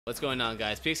What's going on,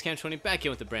 guys? PXCam20 back in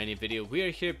with a brand new video. We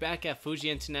are here back at Fuji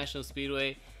International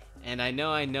Speedway, and I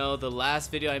know the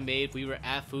last video I made we were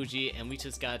at Fuji and we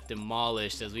just got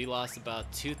demolished as we lost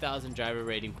about 2,000 driver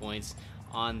rating points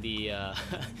on the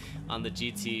on the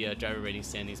GT driver rating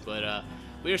standings. But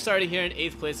we are starting here in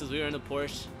 8th place as we were in the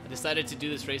Porsche. I decided to do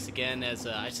this race again as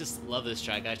I just love this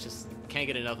track. I just can't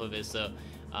get enough of it. So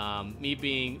me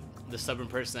being the stubborn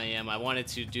person I am, I wanted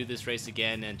to do this race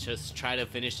again and just try to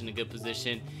finish in a good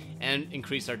position and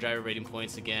increase our driver rating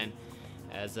points again,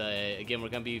 as again we're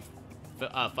gonna be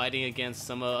fighting against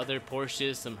some other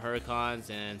Porsches, some Huracans,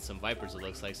 and some Vipers, it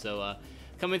looks like. So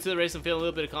coming into the race, I'm feeling a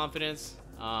little bit of confidence.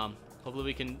 Hopefully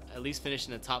we can at least finish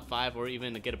in the top 5 or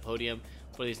even get a podium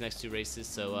for these next 2 races.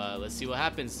 So let's see what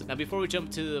happens. Now, before we jump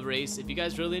to the race, if you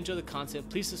guys really enjoy the content,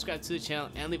 please subscribe to the channel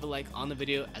and leave a like on the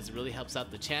video, as it really helps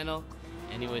out the channel.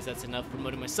 Anyways, that's enough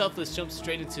promoting myself. Let's jump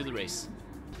straight into the race.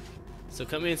 So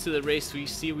coming into the race,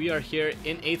 we are here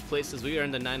in 8th place as we are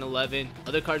in the 911.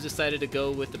 Other cars decided to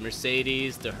go with the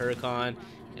Mercedes, the Huracan,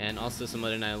 and also some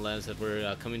other 911s that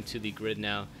were coming to the grid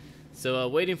now. So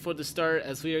waiting for the start,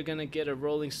 as we are gonna get a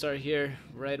rolling start here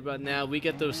right about now. We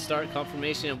get the start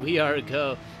confirmation and we are a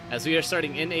go, as we are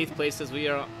starting in 8th place as we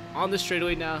are on the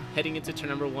straightaway now, heading into turn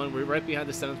number 1. We're right behind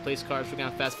the 7th place cars. We're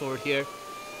gonna fast forward here.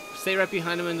 Stay right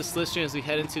behind him in the slipstream as we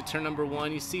head into turn number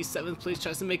 1. You see 7th place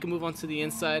tries to make a move onto the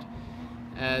inside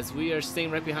as we are staying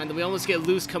right behind them. We almost get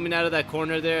loose coming out of that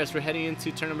corner there as we're heading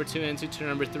into turn number 2 and into turn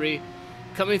number 3.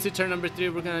 Coming into turn number 3,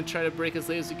 we're going to try to brake as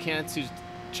late as we can to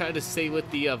try to stay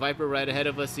with the Viper right ahead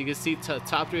of us. You can see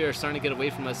top 3 are starting to get away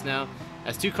from us now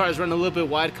as 2 cars run a little bit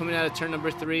wide coming out of turn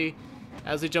number 3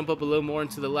 as we jump up a little more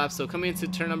into the lap. So coming into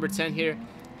turn number 10 here,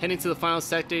 heading to the final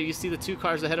sector, you see the 2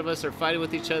 cars ahead of us are fighting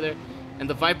with each other. And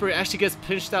the Viper actually gets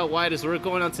pinched out wide as we're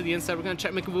going onto the inside. We're going to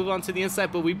try to make a move onto the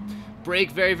inside, but we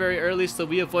brake very, very early, so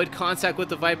we avoid contact with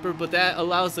the Viper. But that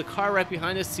allows the car right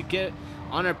behind us to get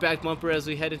on our back bumper as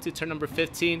we head into turn number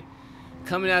 15.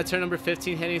 Coming out of turn number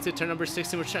 15, heading into turn number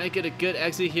 16. We're trying to get a good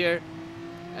exit here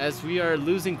as we are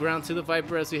losing ground to the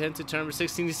Viper as we head into turn number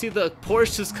 16. You see the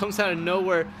Porsche just comes out of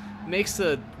nowhere, makes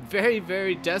a very,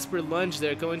 very desperate lunge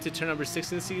there going to turn number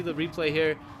 16. See the replay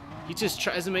here. He just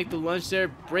tries to make the lunge there,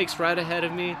 brakes right ahead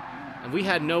of me, and we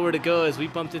had nowhere to go as we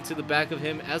bumped into the back of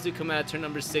him as we come out of turn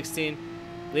number 16,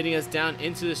 leading us down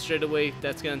into the straightaway.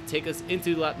 That's going to take us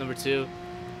into lap number 2.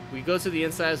 We go to the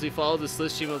inside as we follow the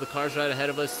slipstream of the cars right ahead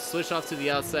of us, switch off to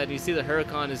the outside, and you see the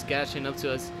Huracan is gashing up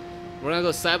to us. We're going to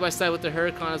go side by side with the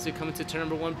Huracan as we come into turn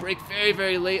number 1, brake very,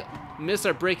 very late, miss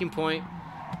our braking point,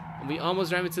 and we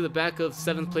almost ran into the back of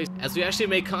 7th place as we actually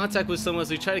made contact with someone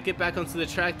as we try to get back onto the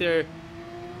track there.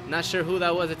 Not sure who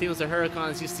that was. I think it was the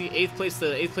Huracans. You see 8th place, the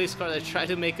 8th place car that tried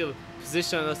to make a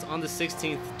position on us on the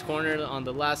 16th corner on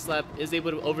the last lap is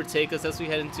able to overtake us as we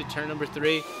head into turn number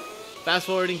 3. Fast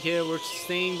forwarding here, we're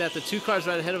seeing that the 2 cars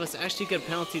right ahead of us actually get a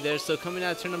penalty there. So coming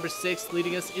out of turn number 6,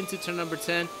 leading us into turn number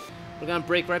 10. We're going to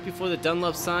brake right before the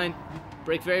Dunlop sign.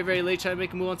 Brake very, very late, trying to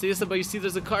make a move onto the inside, but you see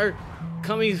there's a car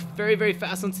coming very, very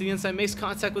fast onto the inside, makes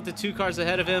contact with the 2 cars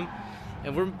ahead of him.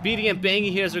 And we're beating and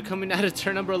banging here as we're coming out of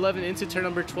turn number 11 into turn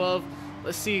number 12.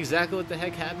 Let's see exactly what the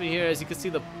heck happened here. As you can see,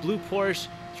 the blue Porsche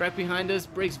is right behind us.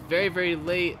 Brakes very, very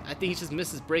late. I think he just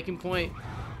missed his braking point.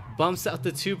 Bumps out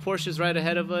the 2 Porsches right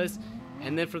ahead of us.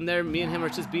 And then from there, me and him are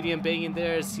just beating and banging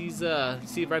there. As he's,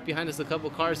 see right behind us, a couple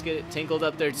cars get tangled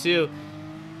up there too.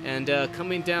 And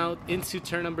coming down into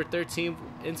turn number 13,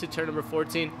 into turn number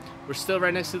 14, we're still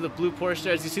right next to the blue Porsche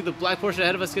there. As you see, the black Porsche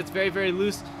ahead of us gets very, very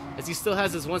loose, as he still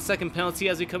has his 1-second penalty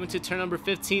as we come into turn number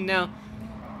 15 now.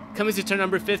 Coming to turn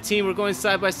number 15, we're going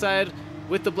side by side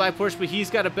with the black Porsche, but he's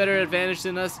got a better advantage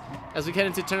than us as we get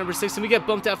into turn number 6, and we get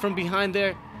bumped out from behind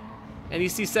there. And you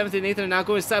see 7th and 8th are now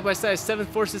going side by side. 7th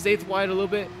forces 8th wide a little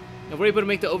bit, and we're able to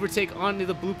make the overtake onto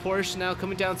the blue Porsche now,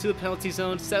 coming down to the penalty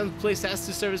zone. 7th place has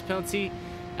to serve his penalty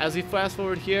as we fast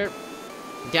forward here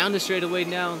down the straightaway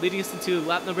now, leading us into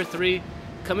lap number 3.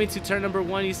 Coming to turn number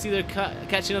 1, you see they're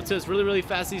catching up to us really, really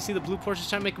fast. You see the blue Porsche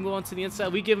trying to make a move onto the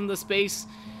inside. We give him the space,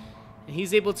 and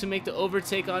he's able to make the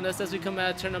overtake on us as we come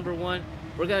out of turn number 1.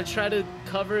 We're going to try to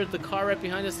cover the car right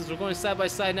behind us as we're going side by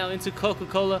side now into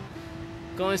Coca-Cola.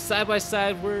 Going side by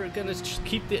side, we're going to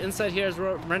keep the inside here as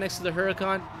we're right next to the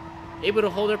Huracan. Able to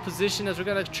hold our position as we're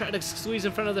going to try to squeeze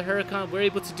in front of the Huracan. We're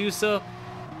able to do so.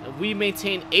 We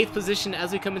maintain 8th position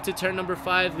as we come into turn number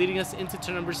 5, leading us into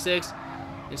turn number 6.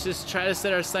 And just try to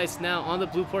set our sights now on the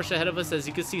blue Porsche ahead of us. As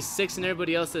you can see, 6 and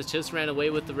everybody else has just ran away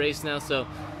with the race now. So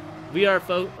we are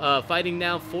fighting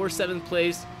now for 7th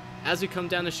place as we come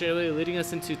down the straightaway, leading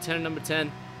us into turn number 10.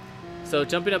 So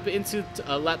jumping up into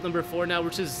lap number 4 now,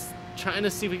 which is trying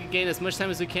to see if we can gain as much time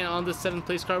as we can on the 7th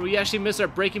place car. We actually missed our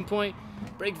braking point.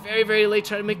 Brake very, very late,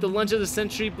 trying to make the lunge of the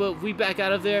century, but we back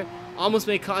out of there. Almost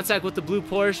made contact with the blue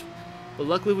Porsche, but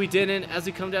luckily we didn't as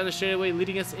we come down the straightaway,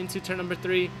 leading us into turn number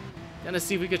 3. Gonna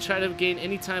see if we could try to gain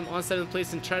any time on 7th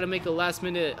place and try to make a last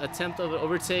minute attempt of an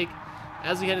overtake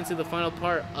as we head into the final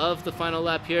part of the final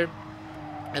lap here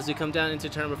as we come down into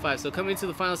turn number 5. So coming into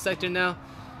the final sector now,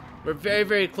 we're very,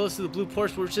 very close to the blue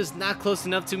Porsche, but we're just not close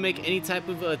enough to make any type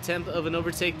of attempt of an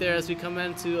overtake there as we come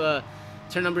into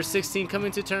turn number 16.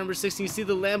 Coming to turn number 16, you see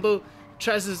the Lambo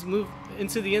tries to move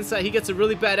into the inside. He gets a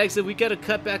really bad exit. We got a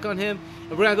cut back on him,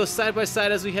 and we're gonna go side by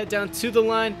side as we head down to the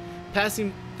line,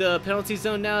 passing the penalty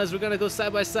zone now as we're gonna go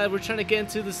side by side. We're trying to get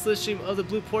into the slipstream of the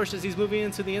blue Porsche as he's moving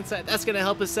into the inside. That's gonna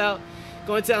help us out.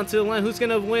 Going down to the line, who's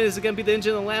gonna win? Is it gonna be the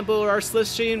engine of the Lambo or our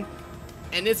slipstream?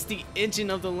 And it's the engine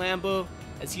of the Lambo,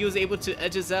 as he was able to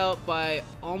edge us out by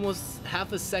almost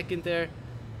half a second there.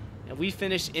 And we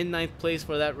finished in 9th place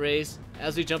for that race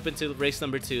as we jump into race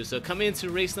number 2. So coming into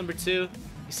race number 2, you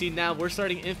see now we're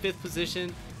starting in 5th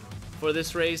position for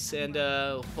this race, and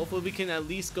hopefully we can at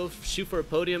least go shoot for a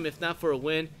podium, if not for a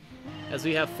win, as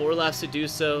we have 4 laps to do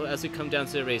so as we come down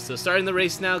to the race. So starting the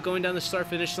race now, going down the start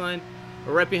finish line,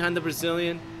 we're right behind the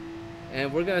Brazilian,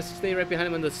 and we're gonna stay right behind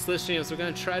him on the slipstream. So we're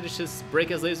gonna try to just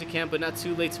brake as late as we can, but not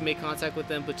too late to make contact with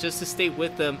them, but just to stay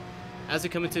with them as we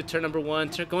come into turn number 1.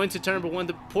 Going to turn number 1,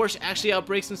 the Porsche actually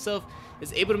outbrakes himself,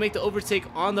 is able to make the overtake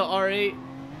on the R8,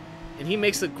 and he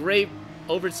makes a great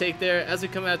overtake there. As we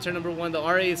come out of turn number 1, the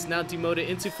R8 is now demoted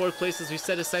into 4th place as we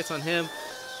set his sights on him.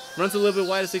 Runs a little bit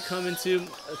wide as we come into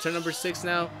turn number 6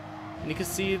 now, and you can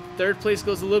see 3rd place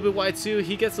goes a little bit wide too.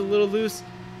 He gets a little loose,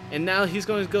 and now he's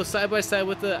going to go side by side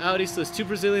with the Audi. So it's 2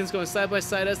 Brazilians going side by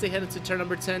side as they head into turn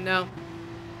number 10 now.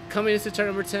 Coming into turn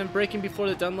number 10, braking before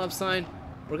the Dunlop sign.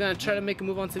 We're going to try to make a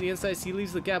move onto the inside, so he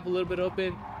leaves the gap a little bit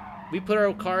open. We put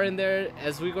our car in there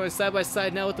as we're going side by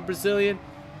side now with the Brazilian,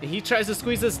 and he tries to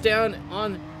squeeze us down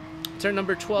on turn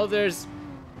number 12.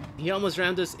 He almost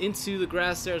rammed us into the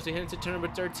grass there as we head into turn number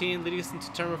 13, leading us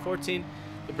into turn number 14.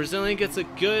 The Brazilian gets a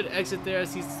good exit there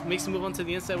as he makes a move onto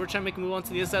the inside. We're trying to make a move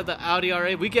onto the inside of the Audi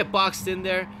R8. We get boxed in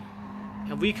there,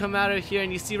 and we come out of here,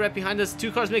 and you see right behind us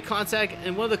 2 cars make contact,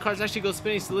 and one of the cars actually goes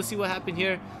spinning. So let's see what happened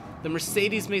here. The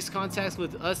Mercedes makes contacts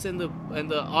with us and the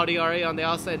Audi R8 on the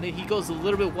outside, and then he goes a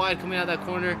little bit wide coming out of that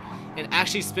corner and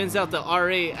actually spins out the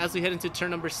R8 as we head into turn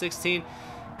number 16.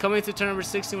 Coming into turn number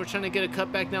 16, we're trying to get a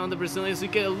cutback now on the Brazilians. We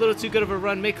get a little too good of a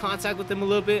run, make contact with him a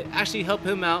little bit, actually help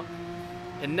him out.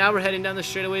 And now we're heading down the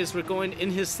straightaway as we're going in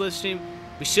his slipstream.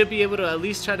 We should be able to at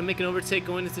least try to make an overtake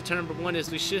going into turn number 1, as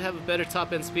we should have a better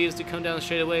top end speed as we come down the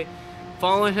straightaway.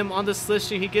 Following him on the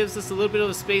slipstream, he gives us a little bit of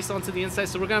a space onto the inside,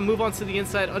 so we're going to move onto the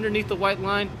inside underneath the white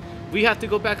line. We have to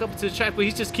go back up to the track, but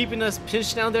he's just keeping us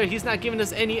pinched down there. He's not giving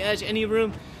us any edge, any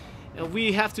room, and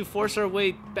we have to force our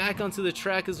way back onto the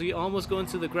track as we almost go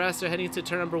into the grass there heading into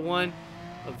turn number 1.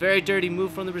 A very dirty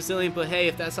move from the Brazilian, but hey,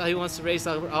 if that's how he wants to race,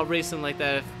 I'll race him like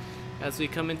that as we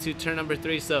come into turn number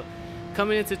 3. So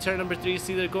coming into turn number 3, you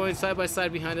see they're going side by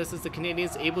side behind us as the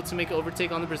Canadian's able to make an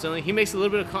overtake on the Brazilian. He makes a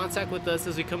little bit of contact with us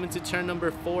as we come into turn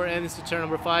number 4 and into turn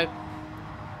number 5.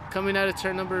 Coming out of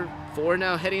turn number 4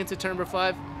 now, heading into turn number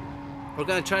 5. We're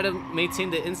going to try to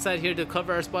maintain the inside here to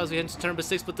cover our spot as we head into turn number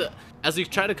 6. But as we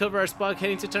try to cover our spot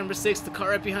heading to turn number 6, the car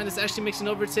right behind us actually makes an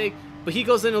overtake, but he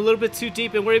goes in a little bit too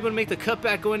deep, and we're able to make the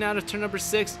cutback going out of turn number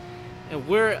 6. And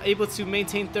we're able to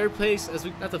maintain 3rd place as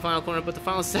we, not the final corner, but the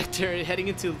final sector, heading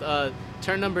into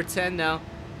turn number 10 now.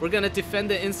 We're going to defend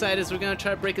the inside as we're going to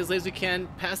try to brake as late as we can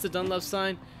past the Dunlop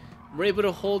sign. We're able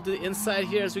to hold the inside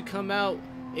here as we come out,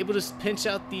 able to pinch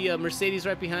out the Mercedes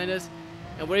right behind us.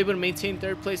 And we're able to maintain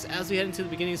 3rd place as we head into the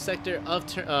beginning sector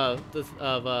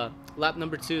of lap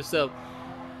number 2. So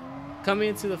coming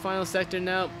into the final sector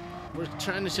now, we're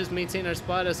trying to just maintain our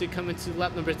spot as we come into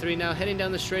lap number 3 now. Heading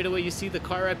down the straightaway, you see the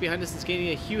car right behind us is gaining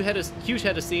a huge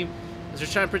head of steam as we're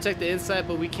trying to protect the inside,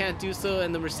 but we can't do so.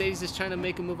 And the Mercedes is trying to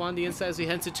make a move on the inside as we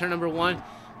head to turn number 1.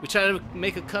 We try to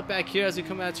make a cutback here as we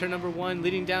come out of turn number 1,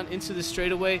 leading down into the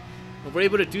straightaway. And we're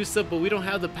able to do so, but we don't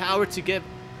have the power to get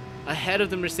ahead of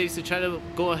the Mercedes to try to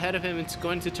go ahead of him into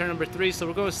going to turn number 3. So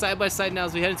we're going side by side now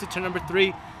as we head into turn number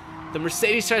 3. The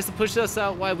Mercedes tries to push us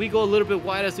out wide. We go a little bit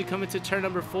wide as we come into turn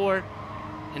number 4.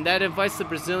 And that invites the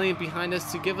Brazilian behind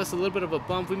us to give us a little bit of a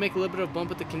bump. We make a little bit of a bump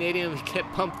with the Canadian. We get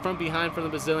pumped from behind from the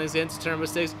Brazilians into turn number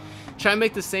 6. Try and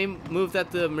make the same move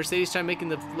that the Mercedes tried making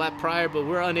the lap prior, but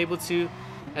we're unable to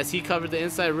as he covered the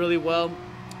inside really well.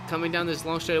 Coming down this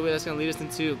long straightaway, that's going to lead us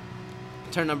into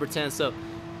turn number 10. So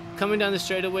coming down the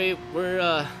straightaway,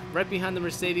 we're right behind the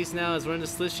Mercedes now as we're in the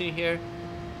slipstream here.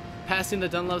 passing the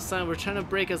Dunlop sign. We're trying to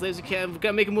break as late as we can. We've got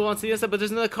to make a move onto the inside, but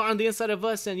there's another car on the inside of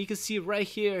us, and you can see right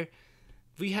here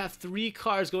we have 3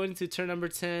 cars going into turn number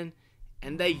 10,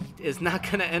 and that is not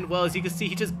going to end well. As you can see,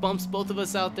 he just bumps both of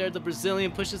us out there. The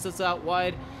Brazilian pushes us out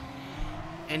wide,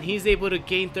 and he's able to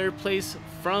gain 3rd place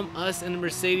from us in the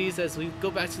Mercedes. As we go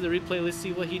back to the replay, let's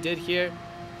see what he did here.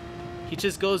 He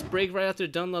just goes brake right after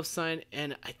Dunlop sign,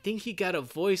 and I think he got a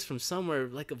voice from somewhere,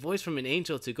 like a voice from an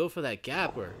angel, to go for that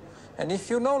gap. And if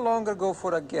you no longer go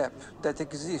for a gap that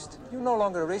exists, you're no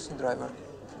longer a racing driver,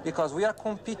 because we are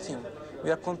competing. We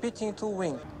are competing to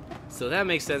win. So that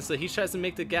makes sense. So he tries to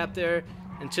make the gap there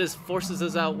and just forces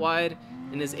us out wide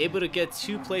and is able to get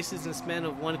 2 places in the span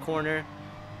of 1 corner,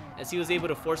 as he was able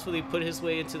to forcefully put his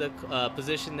way into the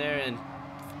position there and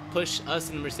push us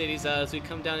in the Mercedes out as we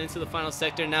come down into the final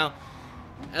sector. Now,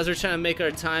 as we're trying to make our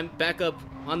time back up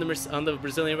on the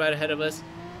Brazilian right ahead of us,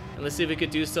 and let's see if we could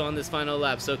do so on this final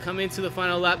lap. So coming into the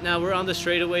final lap now, we're on the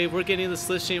straightaway. We're getting the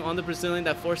slipstream on the Brazilian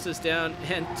that forced us down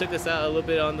and took us out a little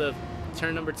bit on the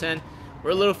turn number 10.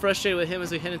 We're a little frustrated with him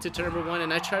as we head into turn number 1,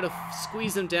 and I try to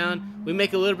squeeze him down. We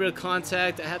make a little bit of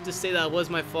contact. I have to say that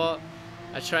was my fault.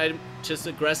 I tried just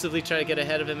aggressively try to get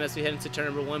ahead of him as we head into turn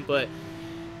number 1, but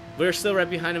we're still right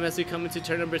behind him as we come into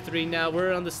turn number 3 now.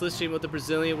 We're on the slipstream with the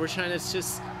Brazilian. We're trying to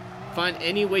just find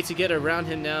any way to get around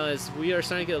him now, as we are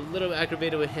starting to get a little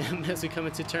aggravated with him as we come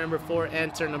into turn number 4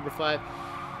 and turn number 5.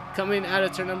 Coming out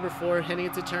of turn number 4, heading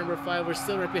into turn number 5, we're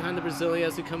still right behind the Brazilian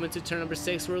as we come into turn number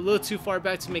 6. We're a little too far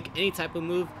back to make any type of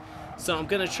move, so I'm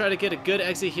going to try to get a good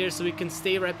exit here so we can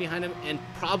stay right behind him and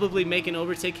probably make an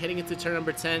overtake heading into turn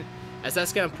number 10, as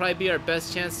that's going to probably be our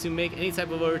best chance to make any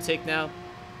type of overtake now.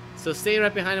 So staying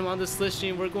right behind him on the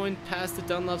slipstream, we're going past the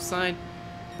Dunlop sign,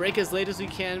 brake as late as we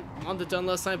can on the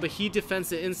Dunlop sign, but he defends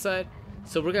the inside.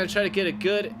 So we're going to try to get a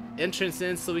good entrance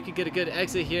in so we can get a good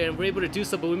exit here, and we're able to do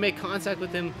so, but we make contact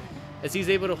with him as he's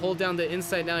able to hold down the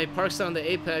inside now. He parks on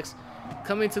the apex.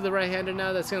 Coming to the right-hander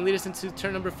now, that's going to lead us into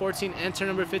turn number 14 and turn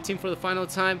number 15 for the final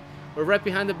time. We're right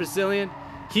behind the Brazilian.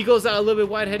 He goes out a little bit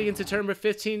wide heading into turn number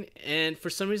 15, and for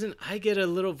some reason I get a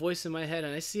little voice in my head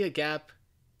and I see a gap.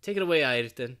 Take it away,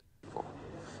 Ayrton.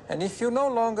 And if you no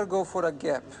longer go for a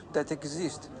gap that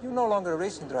exists, you're no longer a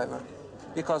racing driver,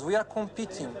 because we are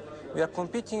competing. We are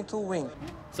competing to win.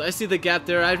 So I see the gap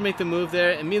there. I make the move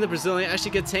there, and me and the Brazilian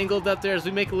actually get tangled up there as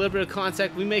we make a little bit of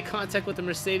contact. We make contact with the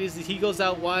Mercedes. He goes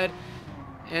out wide,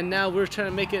 and now we're trying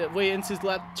to make it way into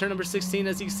turn number 16.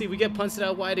 As you can see, we get punted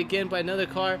out wide again by another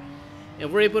car,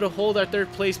 and we're able to hold our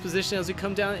 3rd place position as we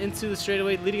come down into the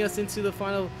straightaway, leading us into the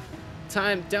final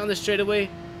time down the straightaway,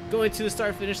 going to the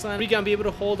start-finish line. We're going to be able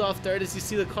to hold off 3rd. As you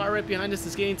see, the car right behind us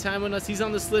is gaining time on us. He's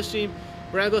on the slipstream.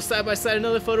 We're going to go side by side,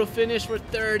 another photo finish for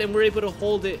 3rd, and we're able to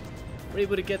hold it. We're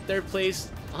able to get 3rd place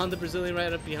on the Brazilian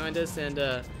right up behind us, and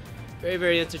very,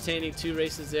 very entertaining 2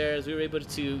 races there, as we were able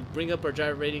to bring up our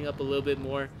driver rating up a little bit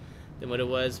more than what it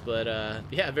was. But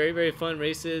yeah, very, very fun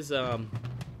races.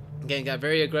 Again, got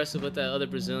very aggressive with that other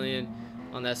Brazilian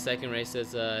on that 2nd race,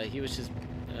 as he was just,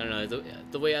 I don't know,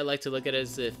 the way I like to look at it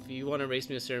is, if you want to race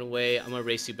me a certain way, I'm going to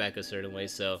race you back a certain way.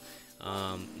 So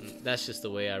that's just the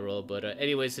way I roll. But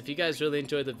anyways, if you guys really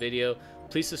enjoyed the video,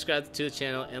 please subscribe to the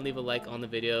channel and leave a like on the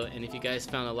video. And if you guys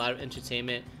found a lot of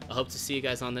entertainment, I hope to see you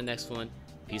guys on the next one.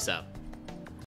 Peace out.